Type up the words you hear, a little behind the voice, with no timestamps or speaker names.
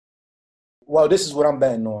Well, this is what I'm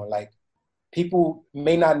betting on. Like, people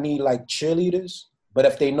may not need like cheerleaders, but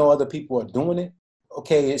if they know other people are doing it,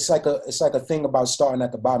 okay, it's like a thing about starting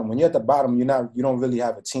at the bottom. When you're at the bottom, you don't really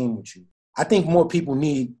have a team with you. I think more people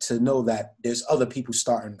need to know that there's other people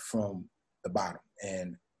starting from the bottom,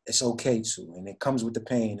 and it's okay to. And it comes with the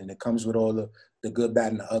pain, and it comes with all the good,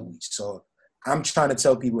 bad, and the ugly. So I'm trying to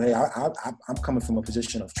tell people, hey, I'm coming from a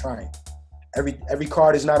position of trying. Every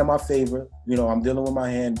card is not in my favor. You know, I'm dealing with my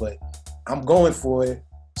hand, but I'm going for it.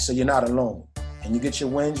 So you're not alone. And you get your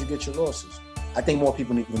wins, you get your losses. I think more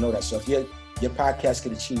people need to know that. So if your podcast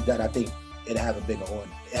can achieve that, I think it'll have a bigger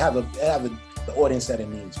audience. It'll have the audience that it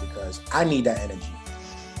needs, because I need that energy.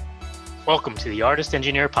 Welcome to the Artist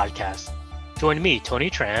Engineer Podcast. Join me,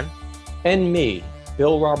 Tony Tran. And me,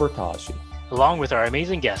 Bill Robertazzi. Along with our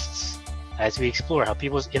amazing guests, as we explore how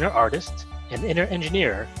people's inner artist and inner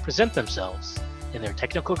engineer present themselves in their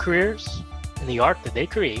technical careers, in the art that they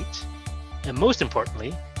create, and most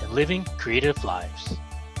importantly, in living creative lives.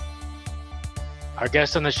 Our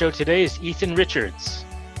guest on the show today is Ethan Richards.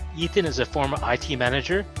 Ethan is a former IT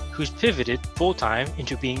manager who's pivoted full-time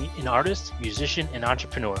into being an artist, musician, and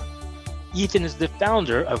entrepreneur. Ethan is the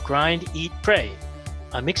founder of Grind+Eat+Pray,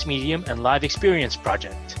 a mixed medium and live experience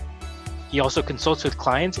project. He also consults with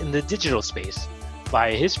clients in the digital space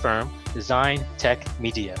via his firm, Design Tech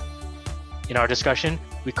Media. In our discussion,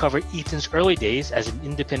 we cover Ethan's early days as an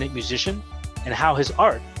independent musician and how his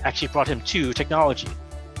art actually brought him to technology,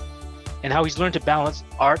 and how he's learned to balance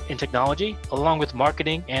art and technology along with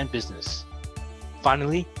marketing and business.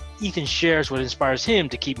 Finally, Ethan shares what inspires him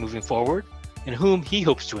to keep moving forward and whom he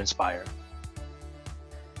hopes to inspire.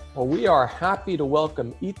 Well, we are happy to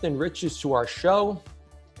welcome Ethan Richards to our show.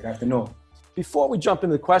 Good afternoon. Before we jump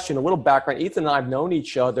into the question, a little background. Ethan and I have known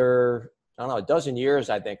each other, a dozen years,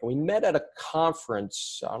 I think. We met at a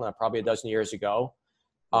conference, probably a dozen years ago.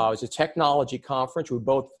 It was a technology conference. We were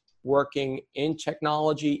both working in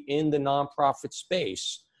technology in the nonprofit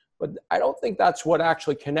space. But I don't think that's what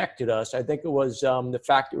actually connected us. I think it was the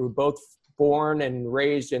fact that we were both born and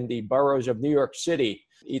raised in the boroughs of New York City.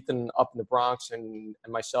 Ethan up in the Bronx and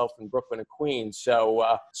myself in Brooklyn and Queens.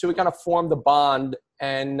 So we kind of formed a bond,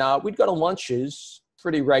 and we'd go to lunches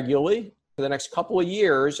pretty regularly for the next couple of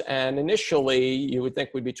years. And initially, you would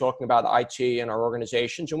think we'd be talking about IT and our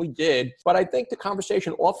organizations, and we did. But I think the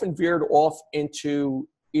conversation often veered off into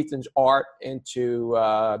Ethan's art, into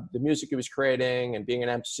the music he was creating and being an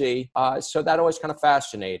MC. So that always kind of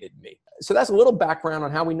fascinated me. So that's a little background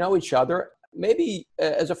on how we know each other. Maybe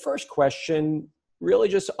as a first question, really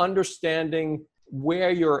just understanding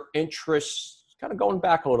where your interests, kind of going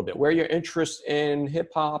back a little bit, where your interest in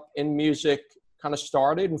hip hop, in music kind of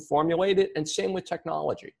started and formulated, and same with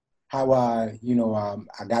technology. How I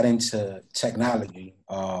got into technology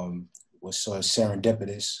was sort of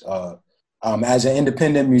serendipitous. As an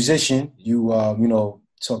independent musician,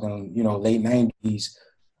 talking, late 90s,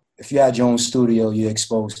 if you had your own studio, you're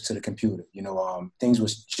exposed to the computer. Things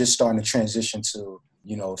was just starting to transition to,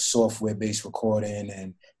 software-based recording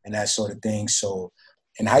and that sort of thing. So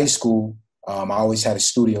in high school, I always had a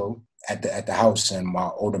studio at the house, and my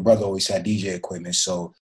older brother always had DJ equipment.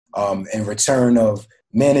 So in return of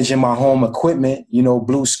managing my home equipment,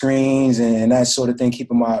 blue screens and that sort of thing,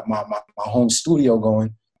 keeping my home studio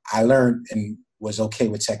going, I learned and was okay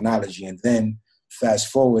with technology. And then fast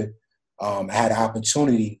forward, I had an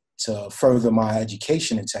opportunity to further my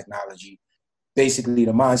education in technology. Basically,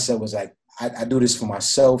 the mindset was like, I do this for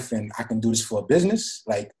myself, and I can do this for a business,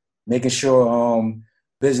 like making sure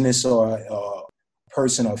business or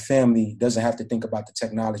person or family doesn't have to think about the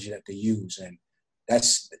technology that they use. And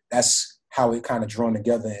that's how it kind of drawn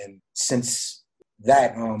together. And since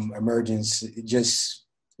that emergence, it just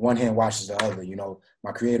one hand washes the other.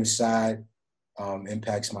 My creative side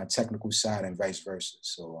impacts my technical side and vice versa.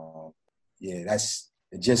 So that's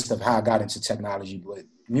the gist of how I got into technology, but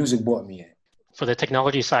music brought me in. For the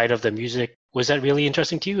technology side of the music, was that really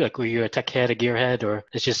interesting to you? Like, were you a tech head, a gearhead, or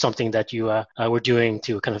it's just something that you were doing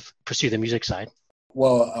to kind of pursue the music side?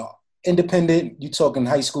 Well, independent, you're talking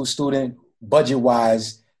high school student,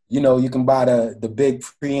 budget-wise, you can buy the big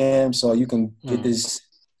preamps, or you can get this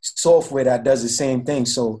software that does the same thing.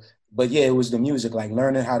 So, but yeah, it was the music, like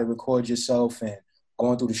learning how to record yourself and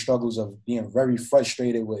going through the struggles of being very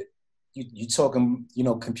frustrated with, you talking,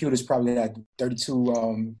 computers probably had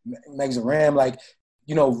 32 megs of RAM, like,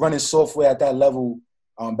 running software at that level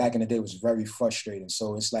back in the day was very frustrating.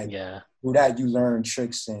 So it's like, through that, you learn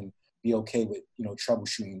tricks and be okay with,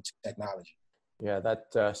 troubleshooting technology. Yeah,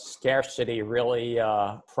 that scarcity really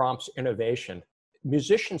prompts innovation.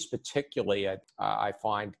 Musicians particularly, I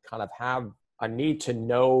find, kind of have a need to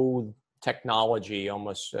know technology,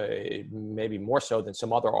 almost maybe more so than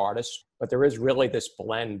some other artists. But there is really this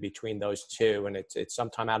blend between those two, and it's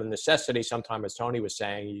sometimes out of necessity. Sometimes, as Tony was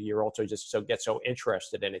saying, you're also just get so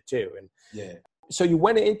interested in it too. And Yeah. so you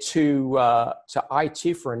went into to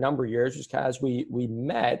IT for a number of years, just as we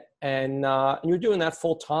met, and you were doing that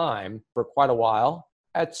full time for quite a while.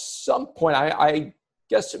 At some point, I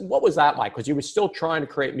guess, what was that like? Because you were still trying to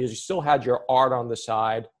create music, you still had your art on the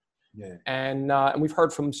side. Yeah. And we've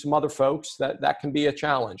heard from some other folks that can be a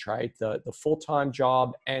challenge, right? The full-time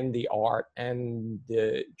job and the art and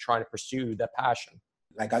the trying to pursue that passion.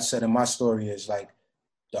 Like I said in my story, is like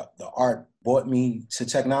the art brought me to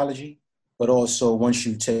technology, but also once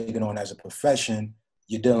you take it on as a profession,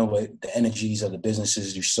 you're dealing with the energies of the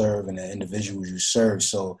businesses you serve and the individuals you serve.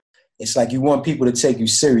 So it's like you want people to take you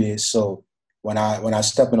serious. So when I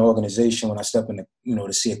step in an organization, when I step in,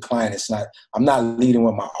 to see a client, I'm not leading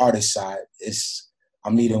with my artist side.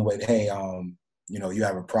 I'm leading with, hey, you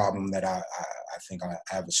have a problem that I think I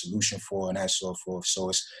have a solution for, and that so forth.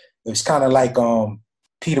 So it's kind of like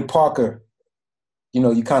Peter Parker.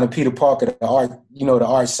 You kind of Peter Parker, the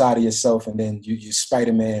art side of yourself, and then you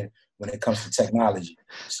Spider-Man when it comes to technology.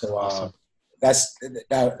 So awesome.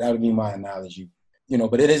 that would be my analogy.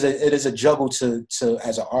 But it is a juggle to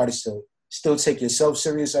as an artist to still take yourself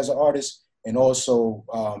serious as an artist, and also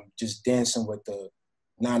just dancing with the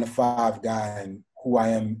 9-to-5 guy and who I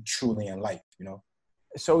am truly in life,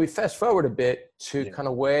 So we fast forward a bit to kind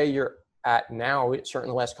of where you're at now,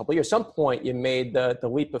 certainly the last couple of years. At some point, you made the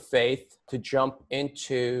leap of faith to jump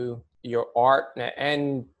into your art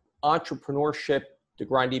and entrepreneurship, the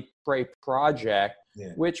Grind+Eat+Pray project.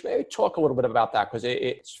 Yeah. Which maybe talk a little bit about that, because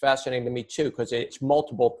it's fascinating to me too, because it's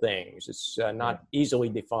multiple things. It's not easily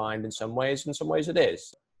defined in some ways it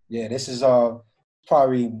is. Yeah, this is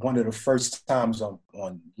probably one of the first times I'm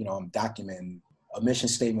documenting a mission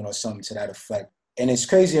statement or something to that effect. And it's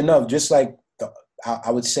crazy enough, just like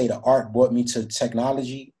I would say the art brought me to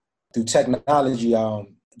technology. Through technology,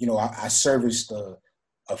 I serviced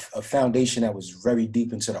a foundation that was very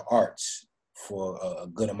deep into the arts for a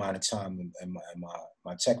good amount of time in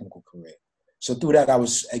my technical career. So through that, I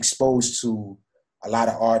was exposed to a lot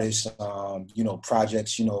of artists,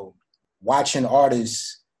 projects, watching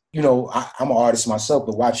artists, I'm an artist myself,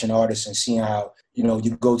 but watching artists and seeing how,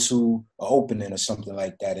 you go to an opening or something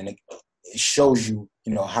like that, and it shows you,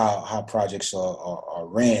 how projects are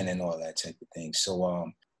ran and all that type of thing.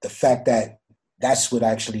 So the fact that that's what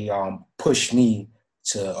actually pushed me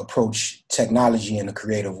to approach technology in a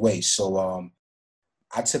creative way. So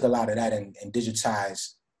I took a lot of that and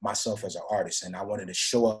digitized myself as an artist. And I wanted to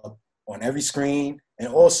show up on every screen, and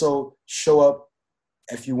also show up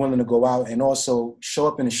if you're willing to go out, and also show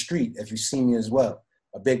up in the street if you see me as well.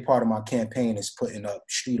 A big part of my campaign is putting up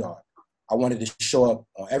street art. I wanted to show up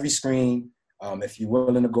on every screen if you're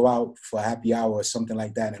willing to go out for a happy hour or something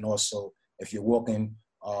like that. And also if you're walking,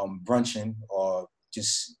 brunching, or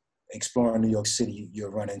just exploring New York City,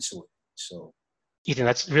 you'll run into it. So, Ethan,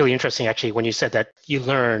 that's really interesting, actually, when you said that you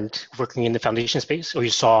learned working in the foundation space, or you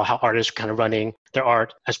saw how artists kind of running their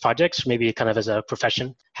art as projects, maybe kind of as a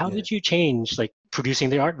profession. How did you change, like, producing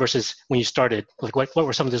the art versus when you started? Like, what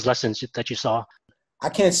were some of those lessons that you saw? I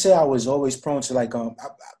can't say I was always prone to, like,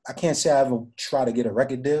 I can't say I ever tried to get a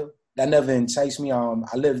record deal. That never enticed me. I'm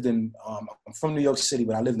from New York City,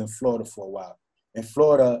 but I lived in Florida for a while. In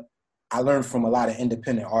Florida, I learned from a lot of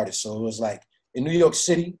independent artists. So it was like, in New York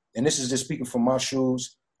City, and this is just speaking from my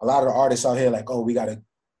shoes, a lot of the artists out here like, oh, we got to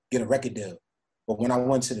get a record deal. But when I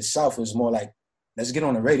went to the South, it was more like, let's get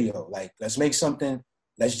on the radio. Like, let's make something,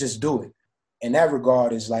 let's just do it. In that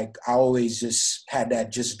regard, is like, I always just had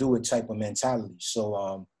that just do it type of mentality.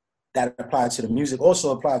 So that applied to the music,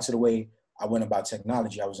 also applied to the way I went about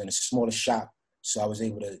technology. I was in a smaller shop, so I was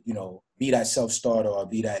able to, be that self-starter or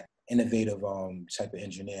be that innovative type of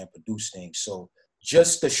engineer and produce things. So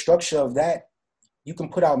just the structure of that, you can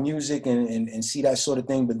put out music and see that sort of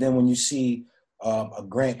thing, but then when you see a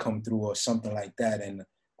grant come through or something like that, and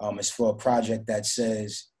it's for a project that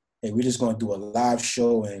says, hey, we're just going to do a live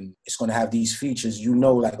show and it's going to have these features,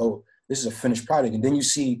 like, oh, this is a finished product. And then you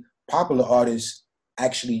see popular artists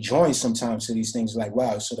actually join sometimes to these things, like,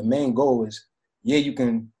 wow. So the main goal is, you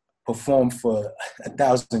can perform for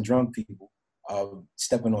 1,000 drunk people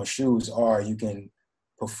stepping on shoes, or you can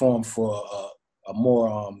perform for a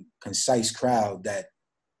more concise crowd that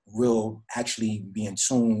will actually be in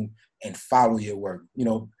tune and follow your work,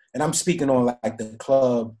 and I'm speaking on like the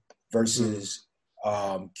club versus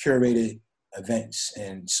curated events.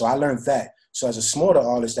 And so I learned that. So as a smaller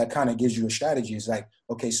artist, that kind of gives you a strategy. It's like,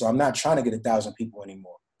 okay, so I'm not trying to get 1,000 people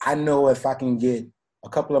anymore. I know if I can get a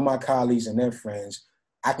couple of my colleagues and their friends,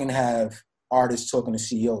 I can have artists talking to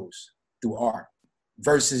CEOs through art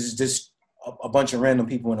versus just a bunch of random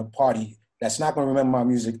people in a party that's not going to remember my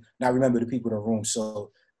music, not remember the people in the room.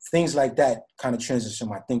 So things like that kind of transition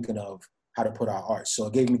my thinking of how to put out art. So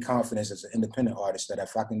it gave me confidence as an independent artist that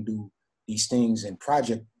if I can do these things and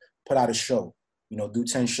project, put out a show, do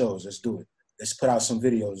 10 shows, let's do it. Let's put out some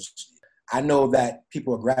videos. I know that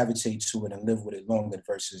people will gravitate to it and live with it longer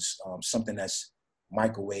versus something that's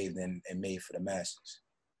microwaved and made for the masses.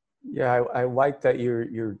 Yeah, I like that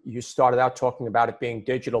you started out talking about it being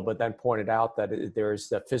digital, but then pointed out that there's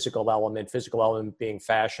the physical element being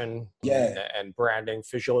fashion, and branding,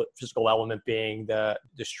 physical element being the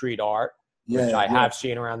street art, which I have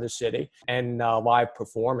seen around the city, and live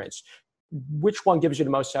performance. Which one gives you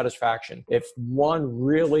the most satisfaction? If one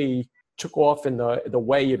really took off in the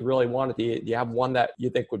way you'd really want it, do you have one that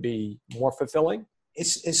you think would be more fulfilling?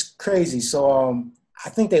 It's crazy. So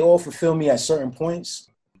I think they all fulfill me at certain points.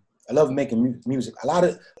 I love making music.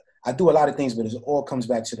 I do a lot of things, but it all comes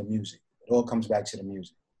back to the music. It all comes back to the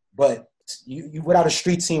music. But you without a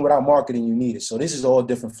street team, without marketing, you need it. So this is all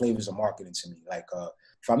different flavors of marketing to me. Like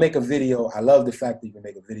if I make a video, I love the fact that you can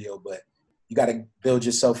make a video, but you got to build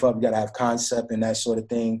yourself up. You got to have concept and that sort of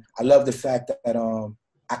thing. I love the fact that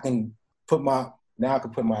I can put my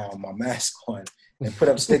mask on and put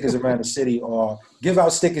up stickers around the city, or give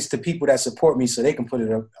out stickers to people that support me so they can put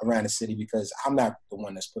it up around the city, because I'm not the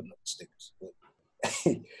one that's putting up the stickers.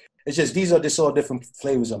 It's just, these are just all different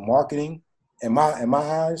flavors of marketing in my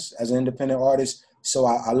eyes as an independent artist. So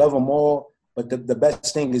I love them all, but the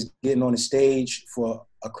best thing is getting on the stage for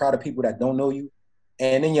a crowd of people that don't know you.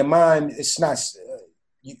 And in your mind, it's not,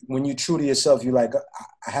 when you're true to yourself, you're like,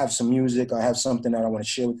 I have some music, I have something that I want to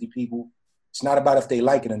share with you people. It's not about if they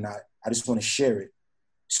like it or not. I just want to share it.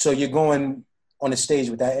 So you're going on the stage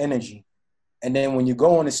with that energy. And then when you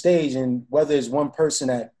go on the stage, and whether it's one person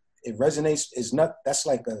that it resonates, that's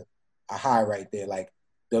like a high right there. Like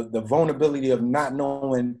the vulnerability of not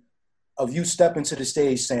knowing, of you stepping to the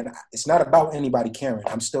stage saying, it's not about anybody caring.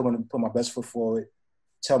 I'm still going to put my best foot forward,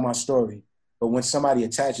 tell my story. But when somebody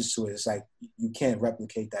attaches to it, it's like, you can't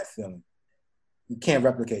replicate that feeling. You can't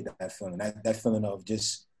replicate that feeling. That feeling of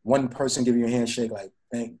just one person giving you a handshake, like,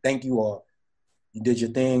 thank you, or you did your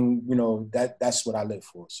thing, that's what I live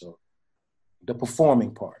for. So the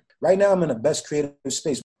performing part. Right now, I'm in the best creative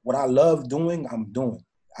space. What I love doing, I'm doing.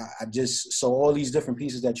 So all these different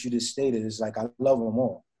pieces that you just stated, is like, I love them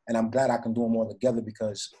all. And I'm glad I can do them all together,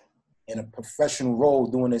 because in a professional role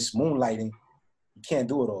doing this moonlighting, you can't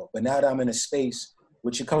do it all. But now that I'm in a space,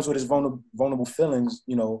 which it comes with its vulnerable feelings,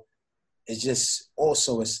 it's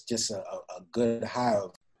just a good high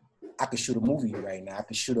of, I could shoot a movie right now. I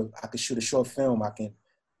could shoot a short film. I can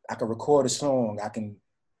record a song. I can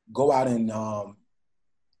go out and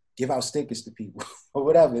give out stickers to people or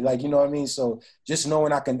whatever. Like, you know what I mean? So just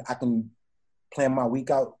knowing I can plan my week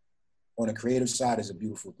out on a creative side is a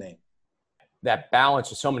beautiful thing. That balance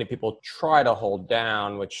that so many people try to hold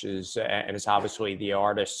down, which is, and it's obviously the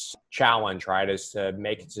artist's challenge, right, is to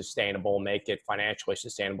make it sustainable, make it financially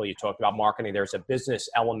sustainable. You talked about marketing. There's a business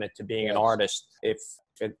element to being an artist. If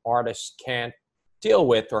an artist can't deal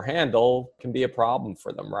with or handle, can be a problem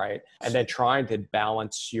for them, right? And then trying to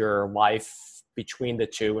balance your life between the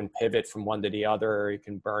two and pivot from one to the other, it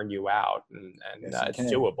can burn you out. And it's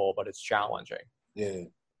doable, but it's challenging. Yeah.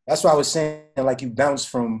 That's why I was saying, like, you bounce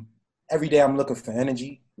from, every day I'm looking for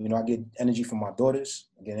energy. I get energy from my daughters,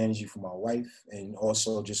 I get energy from my wife, and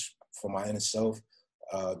also just from my inner self,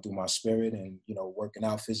 through my spirit, and, working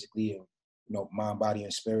out physically, and, mind, body,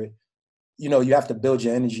 and spirit. You have to build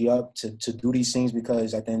your energy up to do these things,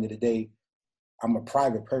 because at the end of the day, I'm a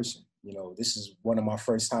private person. This is one of my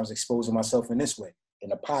first times exposing myself in this way,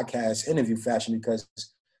 in a podcast interview fashion, because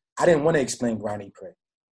I didn't want to explain Grind+Eat+Pray.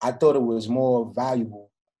 I thought it was more valuable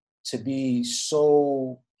to be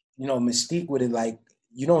so, mystique with it. Like,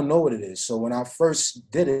 you don't know what it is. So when I first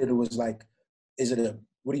did it, it was like,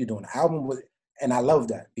 what are you doing, an album? And I love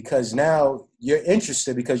that, because now you're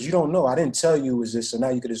interested, because you don't know. I didn't tell you it was this, so now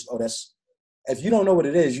you could just, if you don't know what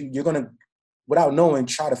it is, you're going to, without knowing,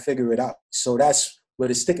 try to figure it out. So that's where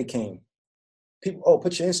the sticker came. People,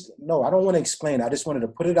 put your no, I don't want to explain. I just wanted to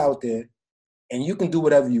put it out there, and you can do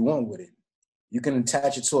whatever you want with it. You can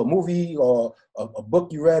attach it to a movie or a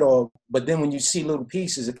book you read, but then when you see little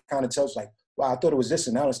pieces, it kind of tells, like, wow, I thought it was this,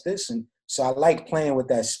 and now it's this. And so I like playing with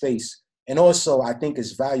that space. And also, I think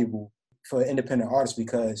it's valuable for independent artists,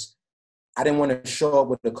 because I didn't want to show up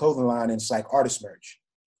with a clothing line and it's like artist merch.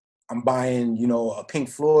 I'm buying, a Pink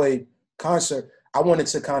Floyd concert. I wanted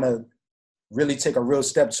to kind of really take a real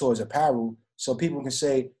step towards apparel, so people can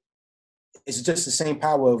say, it's just the same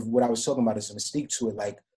power of what I was talking about. It's a mystique to it.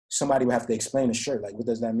 Like somebody would have to explain a shirt. Like, what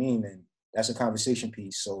does that mean? And that's a conversation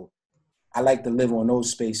piece. So I like to live on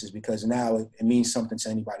those spaces because now it means something to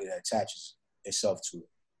anybody that attaches itself to it.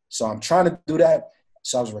 So I'm trying to do that.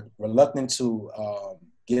 So I was reluctant to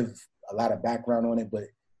give a lot of background on it, but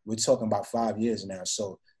we're talking about 5 years now.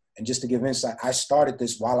 So, and just to give insight, I started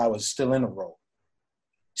this while I was still in a role.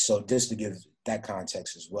 So just to give that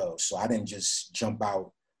context as well. So I didn't just jump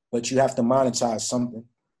out, but you have to monetize something.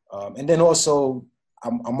 And then also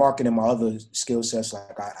I'm marketing my other skill sets.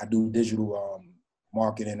 Like I do digital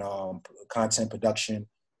marketing, content production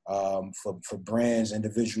for brands,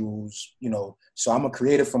 individuals, you know. So I'm a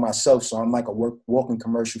creative for myself. So I'm like a walking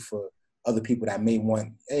commercial for other people that may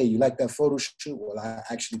want, hey, you like that photo shoot? Well, I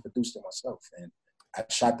actually produced it myself, and I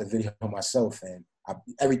shot the video myself, and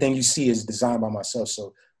everything you see is designed by myself.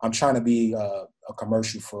 So I'm trying to be a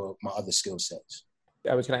commercial for my other skill sets.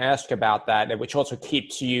 I was going to ask about that, which also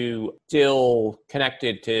keeps you still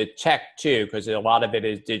connected to tech too, because a lot of it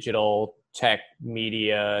is digital tech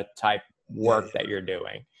media type work that you're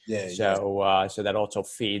doing. So that also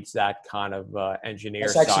feeds that kind of engineer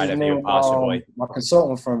side of you, possibly. My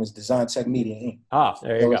consulting firm is Design Tech Media Inc. Ah,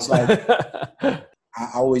 there you go. It's like, I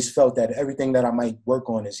always felt that everything that I might work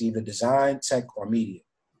on is either design, tech, or media.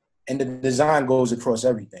 And the design goes across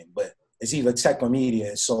everything, but it's either tech or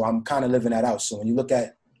media. So I'm kind of living that out. So when you look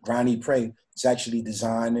at Grind+Eat+Pray, it's actually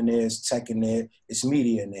design in there, it's tech in there, it's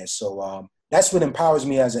media in there. So that's what empowers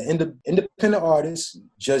me as an independent artist,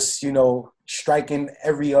 just, you know, striking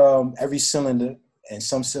every cylinder. And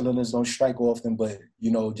some cylinders don't strike often, but,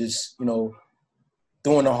 you know, just, you know,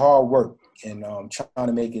 doing the hard work and trying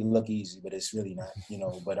to make it look easy, but it's really not, you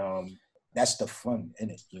know. But that's the fun in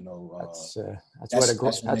it, you know.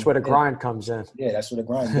 That's where the grind comes in. Yeah, that's where the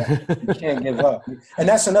grind comes. You can't give up. And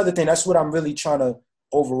that's another thing. That's what I'm really trying to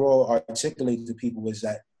overall articulate to people is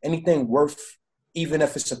that anything worth, even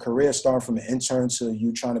if it's a career starting from an intern to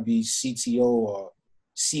you trying to be CTO or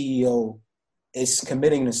CEO, it's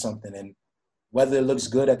committing to something. And whether it looks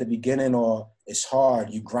good at the beginning or it's hard,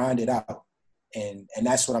 you grind it out. And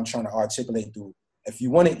that's what I'm trying to articulate through. If you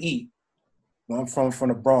want to eat, when I'm from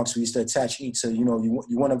the Bronx, we used to attach eat to, you know,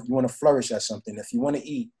 you want to flourish at something. If you want to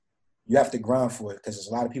eat, you have to grind for it because there's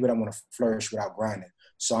a lot of people that want to flourish without grinding.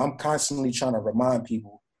 So I'm constantly trying to remind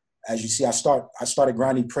people. As you see, I started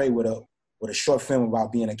Grind+Eat+Pray with a short film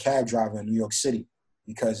about being a cab driver in New York City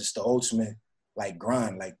because it's the ultimate like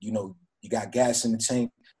grind. Like, you know, you got gas in the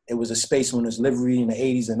tank. It was a space when it was livery in the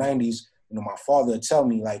 80s and 90s. You know, my father would tell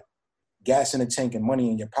me like gas in the tank and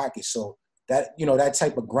money in your pocket. So that, you know, that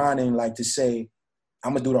type of grinding, like to say,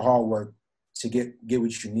 I'm gonna do the hard work to get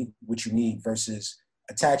what you need versus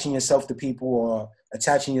attaching yourself to people or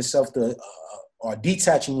attaching yourself to or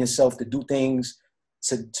detaching yourself to do things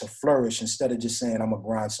to flourish instead of just saying I'm gonna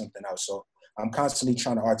grind something out. So I'm constantly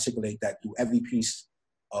trying to articulate that through every piece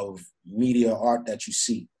of media art that you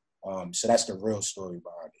see. So that's the real story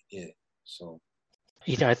behind it. Yeah. So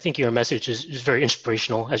Ethan, I think your message is very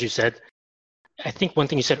inspirational, as you said. I think one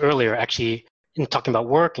thing you said earlier, actually, in talking about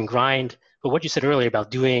work and grind, but what you said earlier about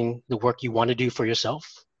doing the work you want to do for yourself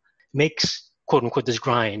makes, quote unquote, this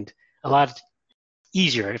grind a lot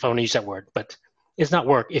easier, if I want to use that word. But it's not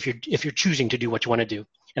work if you're choosing to do what you want to do.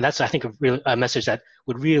 And that's, I think, a message that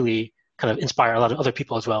would really kind of inspire a lot of other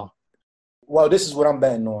people as well. Well, this is what I'm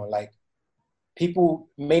betting on. Like, people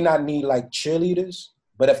may not need like cheerleaders,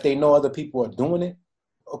 but if they know other people are doing it,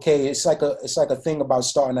 okay, it's like a thing about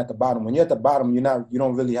starting at the bottom. When you're at the bottom, you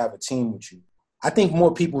don't really have a team with you. I think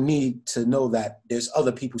more people need to know that there's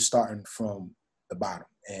other people starting from the bottom,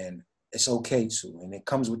 and it's okay to. And it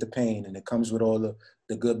comes with the pain, and it comes with all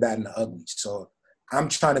the good, bad, and the ugly. So I'm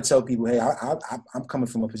trying to tell people, hey, I'm coming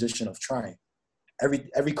from a position of trying.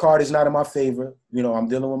 Every card is not in my favor. You know, I'm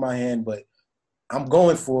dealing with my hand, but I'm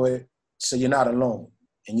going for it. So you're not alone,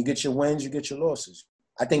 and you get your wins, you get your losses.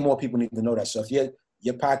 I think more people need to know that. So if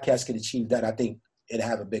your podcast could achieve that, I think it'd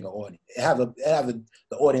have a bigger audience. It have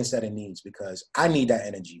the audience that it needs, because I need that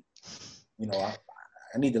energy. You know,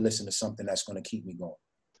 I need to listen to something that's going to keep me going.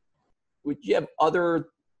 Would you have other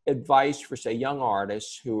advice for, say, young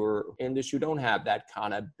artists who are in this, who don't have that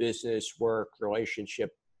kind of business, work,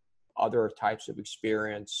 relationship, other types of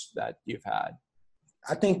experience that you've had?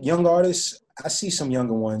 I think young artists, I see some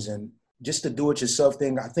younger ones, and just the do-it-yourself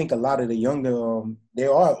thing, I think a lot of the younger, they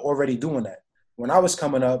are already doing that. When I was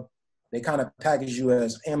coming up, they kind of package you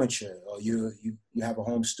as amateur, or you have a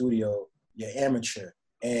home studio, you're amateur.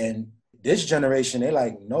 And this generation, they're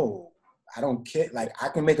like, no, I don't care. Like, I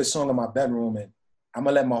can make a song in my bedroom and I'm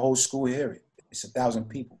gonna let my whole school hear it. It's 1,000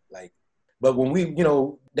 people. Like, but when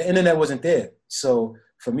the internet wasn't there. So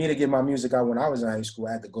for me to get my music out when I was in high school,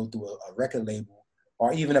 I had to go through a record label.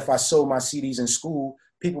 Or even if I sold my CDs in school,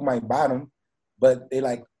 people might buy them, but they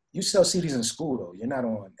like, you sell CDs in school though. You're not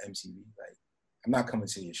on MTV. Like, I'm not coming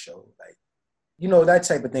to your show. Like, you know, that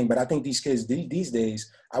type of thing. But I think these kids these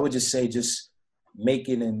days, I would just say, just make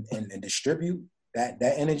it and distribute that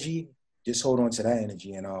energy. Just hold on to that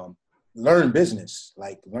energy and learn business.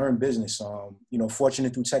 You know,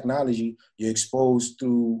 fortunate through technology, you're exposed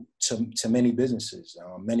to many businesses,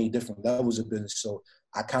 many different levels of business. So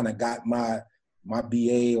I kind of got my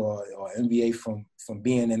BA or MBA from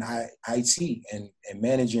being in IT and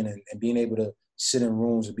managing and being able to sit in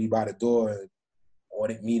rooms and be by the door,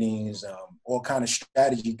 audit meetings, all kind of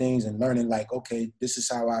strategy things, and learning like, okay, this is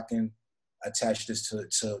how I can attach this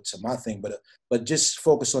to my thing. But just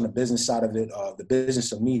focus on the business side of it, the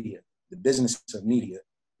business of media. The business of media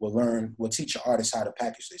will teach an artist how to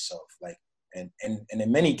package themselves. Like, and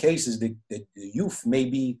in many cases, the youth may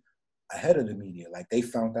be ahead of the media. Like, they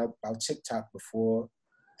found out about TikTok before,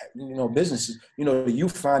 you know, businesses, you know, the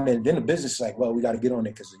youth find it, then the business is like, well, we got to get on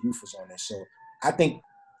it because the youth is on it. So I think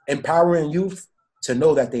empowering youth to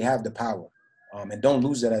know that they have the power, and don't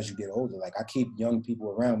lose that as you get older. Like, I keep young people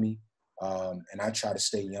around me, and I try to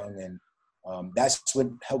stay young, and that's what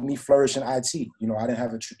helped me flourish in IT. You know, I didn't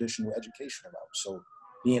have a traditional education about it. So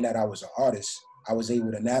being that I was an artist, I was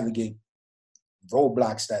able to navigate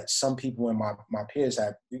roadblocks that some people in my peers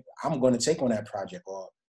had. I'm going to take on that project, or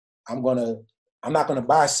I'm not going to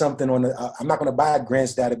buy something I'm not going to buy a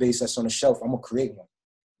grants database that's on the shelf. I'm going to create one.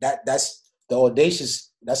 That's the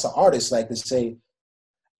audacious, that's an artist, like, to say,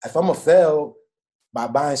 if I'm going to fail by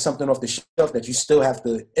buying something off the shelf that you still have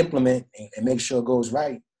to implement and make sure it goes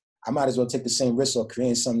right, I might as well take the same risk of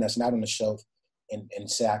creating something that's not on the shelf and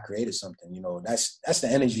say I created something. You know, that's the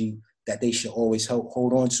energy that they should always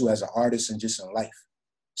hold on to as an artist and just in life.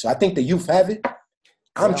 So I think the youth have it.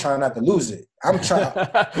 I'm trying not to lose it. I'm trying.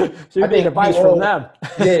 So you're getting advice from them.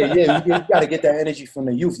 Yeah. You got to get that energy from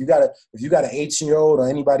the youth. If you got an 18-year-old or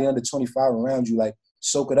anybody under 25 around you, like,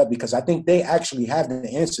 soak it up, because I think they actually have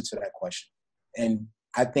the answer to that question. And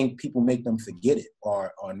I think people make them forget it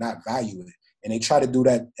or not value it. And they try to do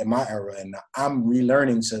that in my era. And I'm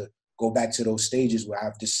relearning to go back to those stages where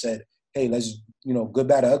I've just said, hey, let's, you know, good,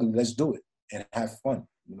 bad, or ugly, let's do it and have fun,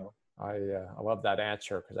 you know. I love that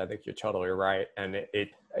answer, because I think you're totally right. And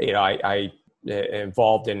I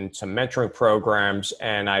involved in some mentoring programs,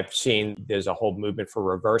 and I've seen there's a whole movement for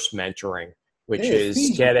reverse mentoring, which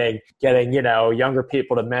is getting, you know, younger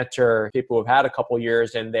people to mentor people who've had a couple of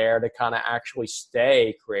years in there to kind of actually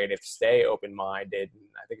stay creative, stay open-minded. And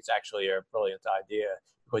I think it's actually a brilliant idea,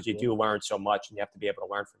 because you do learn so much, and you have to be able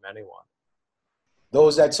to learn from anyone.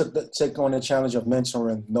 Those that take on the challenge of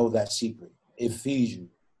mentoring know that secret. It feeds you.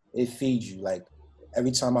 It feeds you. Like,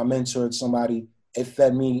 every time I mentored somebody, it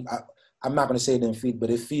fed me. I'm not going to say it didn't feed, but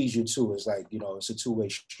it feeds you too. It's like, you know, it's a two-way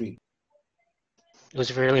street. It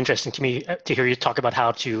was really interesting to me to hear you talk about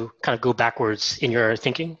how to kind of go backwards in your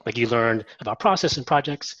thinking. Like, you learned about process and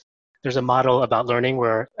projects. There's a model about learning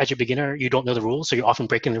where, as a beginner, you don't know the rules, so you're often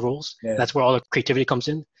breaking the rules. Yeah. That's where all the creativity comes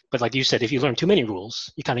in. But like you said, if you learn too many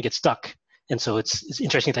rules, you kind of get stuck. And so it's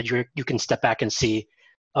interesting that you can step back and see,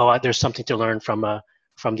 oh, there's something to learn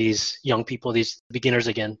from these young people, these beginners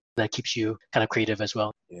again, that keeps you kind of creative as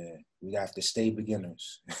well. Yeah, we have to stay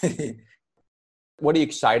beginners. What are you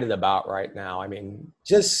excited about right now? I mean,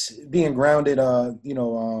 just being grounded.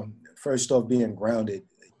 First off, being grounded,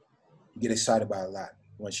 you get excited about a lot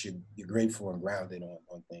once you're grateful and grounded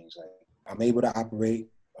on things. Like, I'm able to operate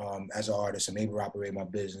as an artist. I'm able to operate my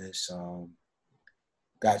business.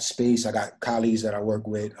 Got space. I got colleagues that I work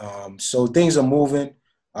with. So things are moving.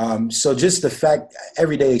 So just the fact,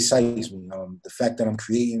 every day excites me. The fact that I'm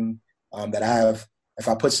creating, that I have, if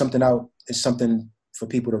I put something out, it's something for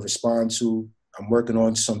people to respond to. I'm working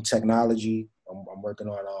on some technology. I'm working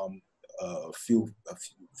on a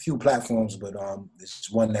few platforms, but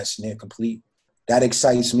it's one that's near complete. That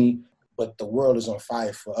excites me, but the world is on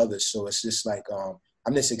fire for others. So it's just like,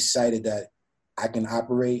 I'm just excited that I can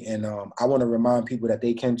operate, and I want to remind people that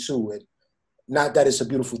they can too. And not that it's a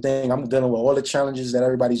beautiful thing. I'm dealing with all the challenges that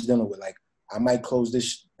everybody's dealing with. Like, I might close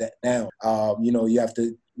that down. You have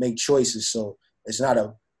to make choices. So it's not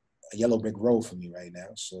a yellow brick road for me right now.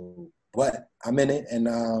 So, but I'm in it, and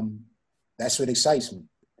that's what excites me,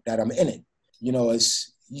 that I'm in it. You know,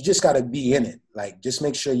 you just got to be in it. Like, just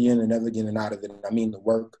make sure you're in it, never getting out of it. I mean, the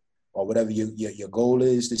work or whatever your goal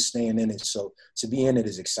is, just staying in it. So to be in it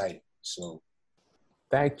is exciting. So.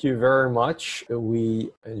 Thank you very much.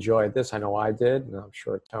 We enjoyed this. I know I did, and I'm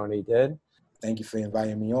sure Tony did. Thank you for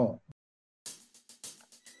inviting me on.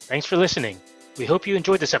 Thanks for listening. We hope you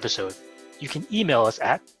enjoyed this episode. You can email us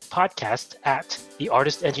at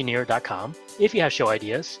podcast@theartistengineer.com if you have show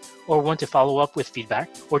ideas or want to follow up with feedback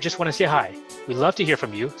or just want to say hi. We'd love to hear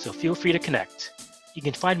from you, so feel free to connect. You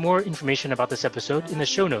can find more information about this episode in the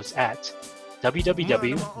show notes at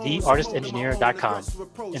www.theartistengineer.com.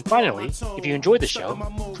 And finally, if you enjoyed the show,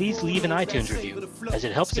 please leave an iTunes review, as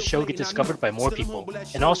it helps the show get discovered by more people.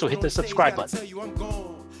 And also hit the subscribe button.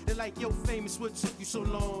 They're like, yo, famous, what took you so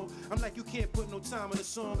long? I'm like, you can't put no time on a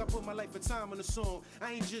song. I put my life and time on a song.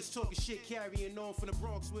 I ain't just talking shit, carrying on from the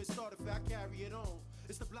Bronx where it started, I carry it on.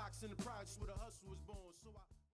 It's the blocks and the projects where the hustle was born. So